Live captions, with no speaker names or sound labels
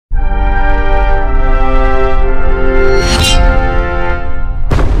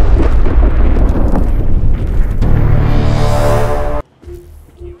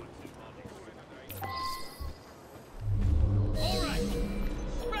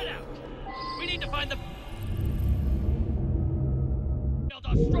find the... build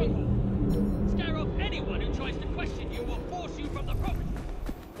our stronghold. Scare off anyone who tries to question you or force you from the property.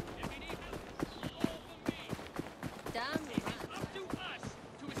 If you need help, call for me. Damn It is up to us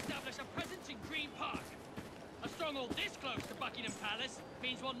to establish a presence in Green Park. A stronghold this close to Buckingham Palace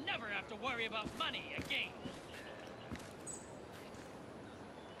means we'll never have to worry about money again.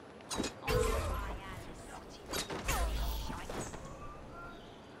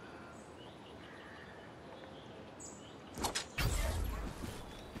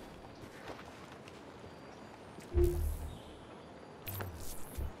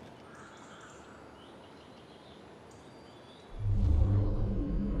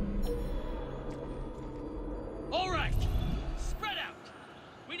 All right, spread out.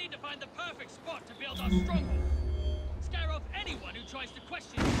 We need to find the perfect spot to build our stronghold. Scare off anyone who tries to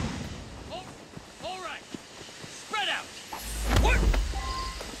question you. All right, spread out. What?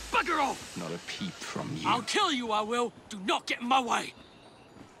 Bugger off! Not a peep from you. I'll kill you, I will. Do not get in my way.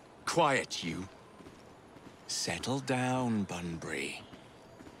 Quiet, you. Settle down, Bunbury.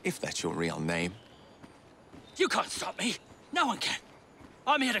 If that's your real name. You can't stop me. No one can.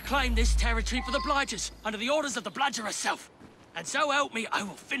 I'm here to claim this territory for the Bligers, under the orders of the Bladger herself. And so help me, I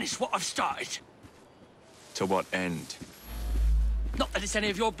will finish what I've started. To what end? Not that it's any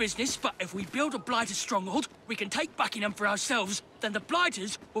of your business, but if we build a Blighter stronghold, we can take Buckingham for ourselves, then the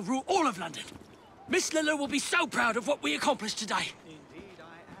Blighters will rule all of London. Miss Lilla will be so proud of what we accomplished today.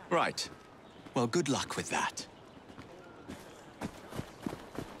 Right. Well, good luck with that.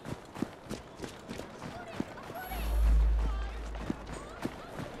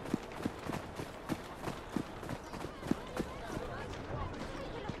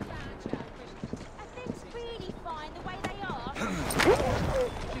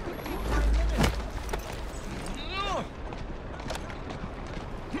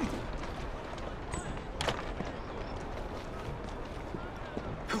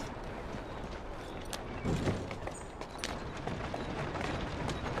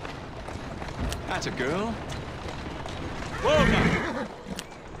 That's a girl. Well done.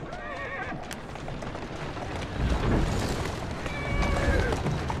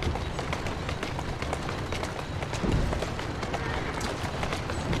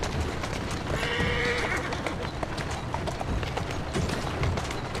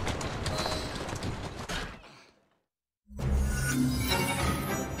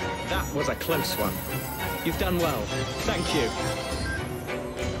 That was a close one. You've done well. Thank you.